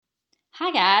Hi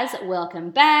guys, welcome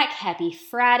back. Happy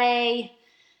Friday.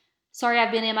 Sorry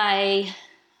I've been MIA.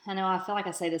 I know I feel like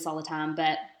I say this all the time,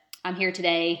 but I'm here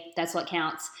today. That's what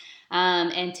counts.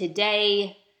 And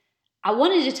today I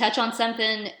wanted to touch on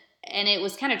something, and it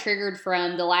was kind of triggered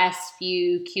from the last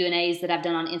few Q&As that I've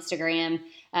done on Instagram.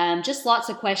 Just lots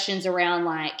of questions around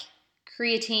like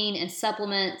creatine and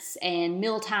supplements and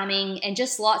meal timing and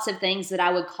just lots of things that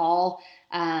I would call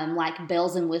like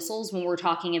bells and whistles when we're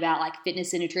talking about like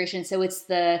fitness and nutrition. So it's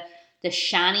the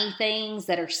shiny things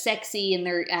that are sexy and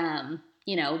they're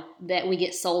that we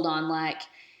get sold on, like,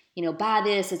 buy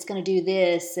this, it's going to do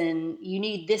this, and you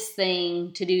need this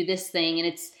thing to do this thing.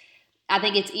 And I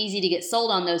think it's easy to get sold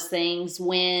on those things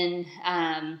when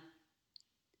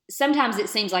sometimes it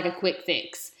seems like a quick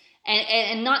fix.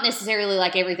 And not necessarily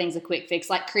like everything's a quick fix.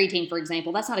 Like creatine, for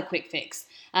example, that's not a quick fix.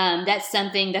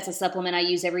 That's a supplement I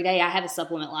use every day. I have a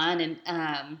supplement line,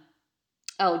 and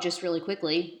just really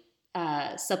quickly,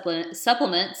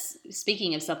 supplements,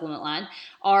 speaking of supplement line,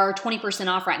 are 20%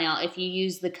 off right now if you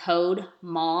use the code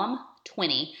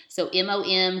MOM20, so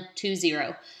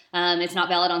MOM20. It's not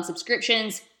valid on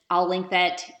subscriptions. I'll link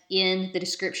that in the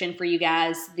description for you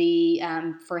guys,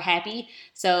 for Happy.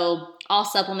 So all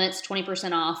supplements,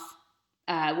 20% off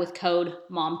with code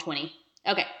MOM20.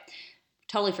 Okay,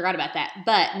 totally forgot about that.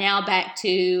 But now back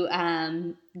to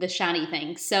the shiny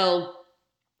things. So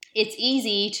it's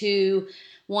easy to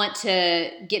want to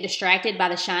get distracted by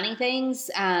the shiny things,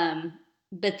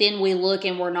 but then we look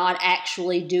and we're not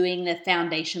actually doing the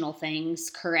foundational things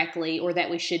correctly or that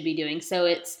we should be doing.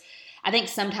 So I think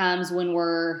sometimes when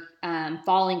we're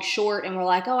falling short and we're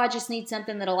like, oh, I just need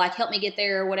something that'll like help me get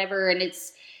there or whatever, and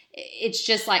it's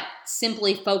just like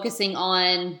simply focusing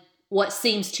on what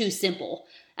seems too simple.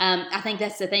 I think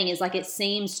that's the thing, is like it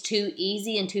seems too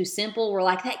easy and too simple. We're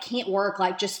like, that can't work,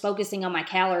 like just focusing on my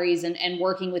calories and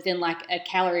working within like a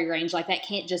calorie range. Like that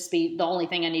can't just be the only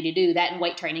thing I need to do. That and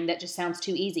weight training, that just sounds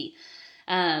too easy.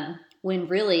 When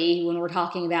really, when we're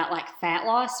talking about like fat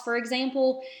loss, for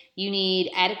example, you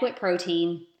need adequate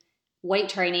protein, weight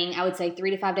training, I would say 3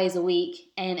 to 5 days a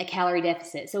week, and a calorie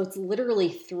deficit. So it's literally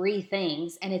 3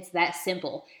 things, and it's that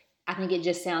simple. I think it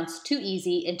just sounds too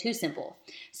easy and too simple.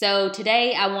 So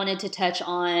today I wanted to touch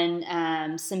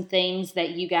on some things that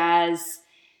you guys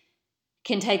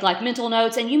can take like mental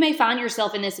notes, and you may find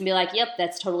yourself in this and be like, yep,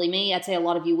 that's totally me. I'd say a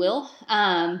lot of you will.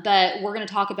 But we're going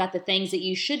to talk about the things that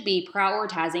you should be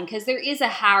prioritizing, because there is a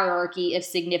hierarchy of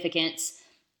significance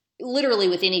literally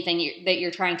with anything that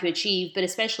you're trying to achieve, but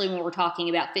especially when we're talking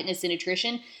about fitness and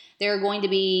nutrition, there are going to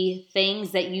be things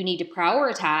that you need to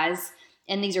prioritize,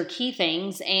 and these are key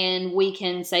things, and we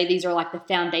can say these are like the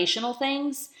foundational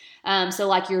things. So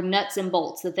like your nuts and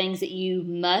bolts, the things that you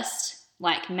must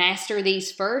like master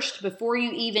these first before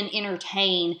you even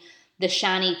entertain the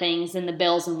shiny things and the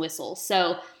bells and whistles.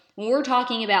 So when we're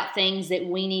talking about things that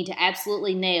we need to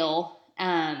absolutely nail,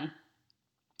 and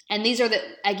these are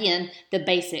the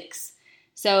basics.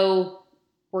 So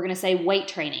we're going to say weight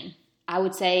training. I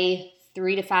would say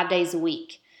 3 to 5 days a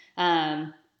week.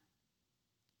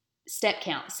 Step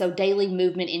count, so daily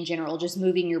movement in general, just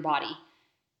moving your body.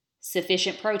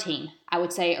 Sufficient protein. I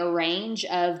would say a range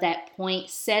of that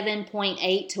 0.7,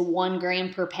 0.8 to 1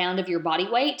 gram per pound of your body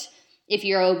weight. If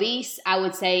you're obese, I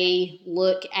would say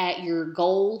look at your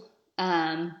goal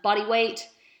body weight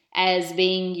as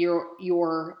being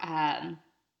your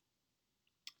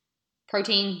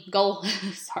protein goal.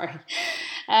 Sorry.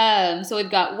 So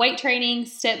we've got weight training,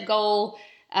 step goal,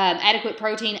 adequate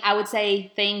protein. I would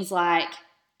say things like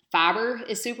fiber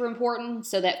is super important.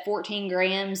 So that 14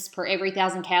 grams per every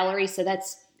 1,000 calories. So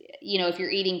that's, if you're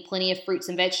eating plenty of fruits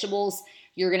and vegetables,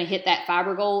 you're going to hit that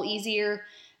fiber goal easier.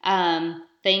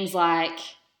 Things like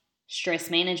stress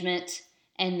management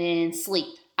and then sleep.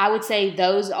 I would say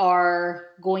those are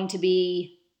going to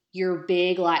be your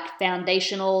big like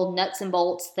foundational nuts and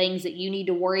bolts things that you need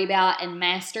to worry about and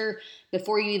master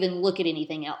before you even look at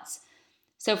anything else.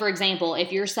 So for example,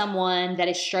 if you're someone that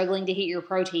is struggling to hit your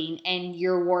protein and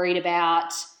you're worried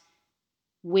about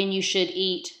when you should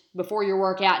eat before your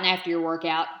workout and after your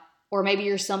workout, or maybe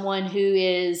you're someone who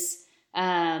is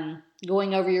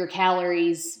going over your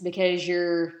calories because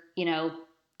you're,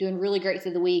 doing really great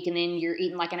through the week and then you're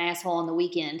eating like an asshole on the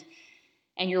weekend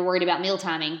and you're worried about meal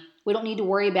timing. We don't need to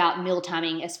worry about meal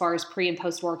timing as far as pre and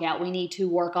post workout. We need to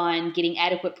work on getting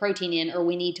adequate protein in, or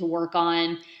we need to work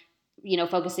on,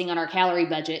 focusing on our calorie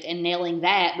budget and nailing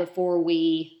that before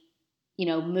we,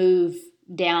 move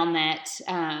down that,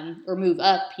 or move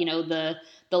up, the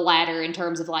ladder in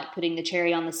terms of like putting the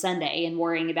cherry on the sundae and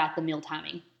worrying about the meal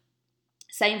timing.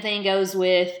 Same thing goes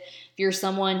with if you're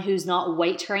someone who's not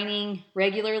weight training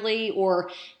regularly, or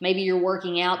maybe you're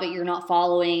working out but you're not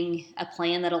following a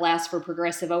plan that allows for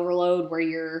progressive overload where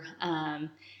you're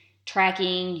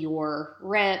tracking your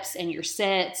reps and your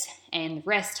sets and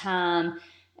rest time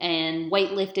and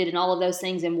weight lifted and all of those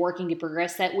things and working to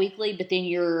progress that weekly, but then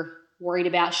you're worried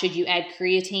about should you add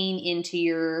creatine into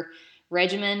your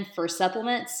regimen for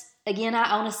supplements. Again,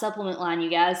 I own a supplement line,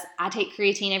 you guys. I take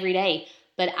creatine every day,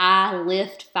 but I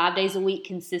lift 5 days a week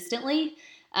consistently.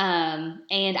 And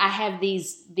I have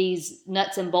these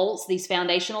nuts and bolts, these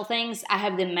foundational things, I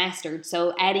have them mastered.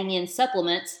 So adding in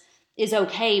supplements is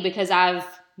okay because I've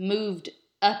moved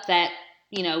up that,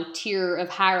 tier of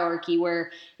hierarchy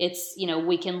where it's,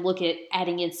 we can look at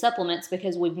adding in supplements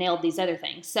because we've nailed these other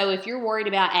things. So if you're worried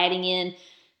about adding in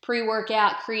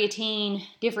pre-workout, creatine,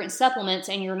 different supplements,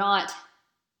 and you're not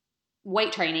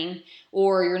weight training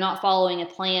or you're not following a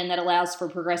plan that allows for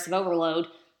progressive overload,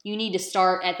 you need to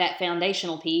start at that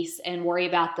foundational piece and worry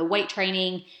about the weight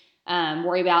training,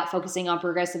 worry about focusing on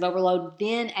progressive overload,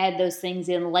 then add those things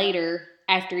in later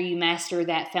after you master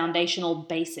that foundational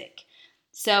basic.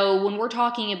 So when we're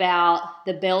talking about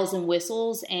the bells and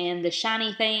whistles and the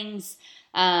shiny things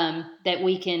that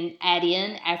we can add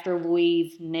in after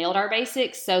we've nailed our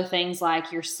basics, so things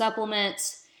like your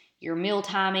supplements, your meal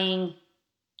timing,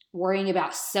 worrying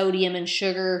about sodium and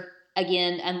sugar,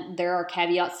 again, and there are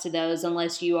caveats to those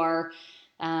unless you are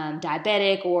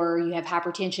diabetic or you have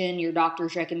hypertension, your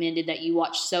doctor's recommended that you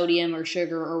watch sodium or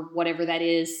sugar or whatever that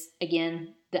is.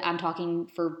 Again, I'm talking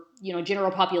for, general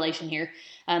population here.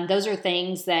 Those are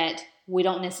things that we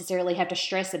don't necessarily have to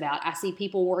stress about. I see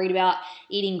people worried about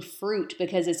eating fruit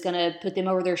because it's going to put them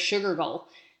over their sugar goal.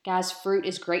 Guys, fruit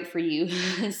is great for you.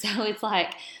 So it's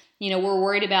like, we're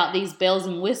worried about these bells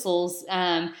and whistles.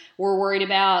 We're worried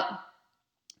about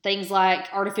things like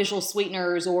artificial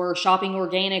sweeteners or shopping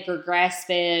organic or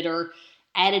grass-fed or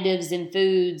additives in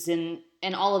foods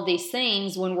and all of these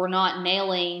things when we're not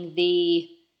nailing the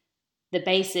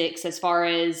basics as far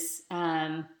as,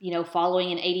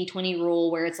 following an 80-20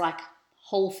 rule where it's like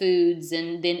whole foods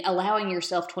and then allowing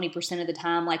yourself 20% of the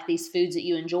time like these foods that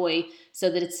you enjoy so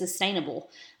that it's sustainable.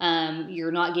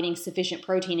 You're not getting sufficient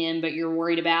protein in, but you're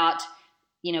worried about,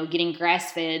 getting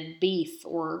grass-fed beef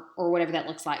or whatever that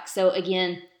looks like. So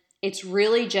again, it's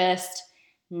really just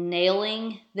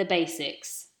nailing the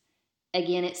basics.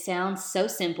 Again, it sounds so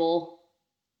simple.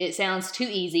 It sounds too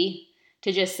easy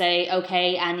to just say,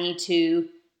 okay, I need to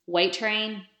weight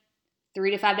train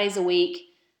 3 to 5 days a week,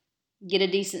 get a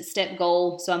decent step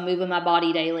goal so I'm moving my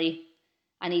body daily.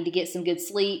 I need to get some good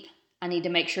sleep. I need to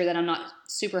make sure that I'm not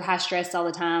super high stressed all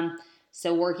the time.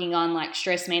 So working on like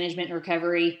stress management and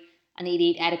recovery. I need to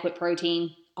eat adequate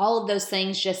protein. All of those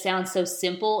things just sound so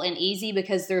simple and easy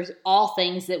because there's all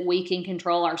things that we can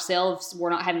control ourselves. We're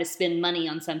not having to spend money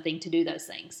on something to do those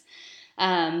things.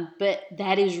 But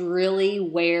that is really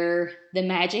where the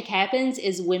magic happens,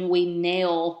 is when we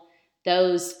nail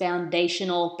those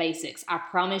foundational basics. I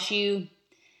promise you,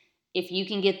 if you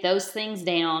can get those things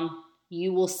down,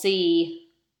 you will see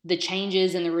the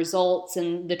changes and the results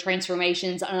and the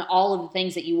transformations and all of the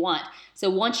things that you want. So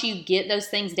once you get those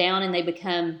things down and they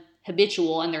become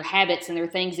habitual and they're habits and they're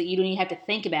things that you don't even have to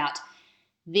think about,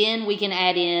 then we can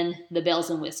add in the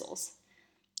bells and whistles.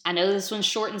 I know this one's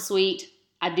short and sweet.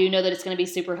 I do know that it's going to be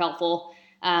super helpful.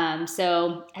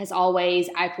 So as always,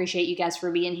 I appreciate you guys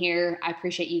for being here. I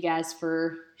appreciate you guys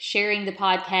for sharing the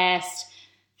podcast,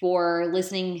 for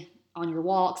listening on your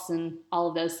walks and all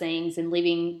of those things, and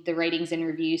leaving the ratings and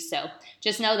reviews. So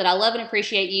just know that I love and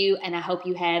appreciate you, and I hope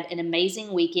you have an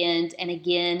amazing weekend. And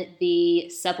again, the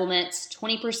supplements,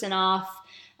 20% off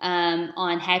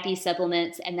on Happy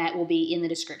Supplements, and that will be in the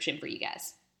description for you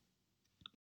guys.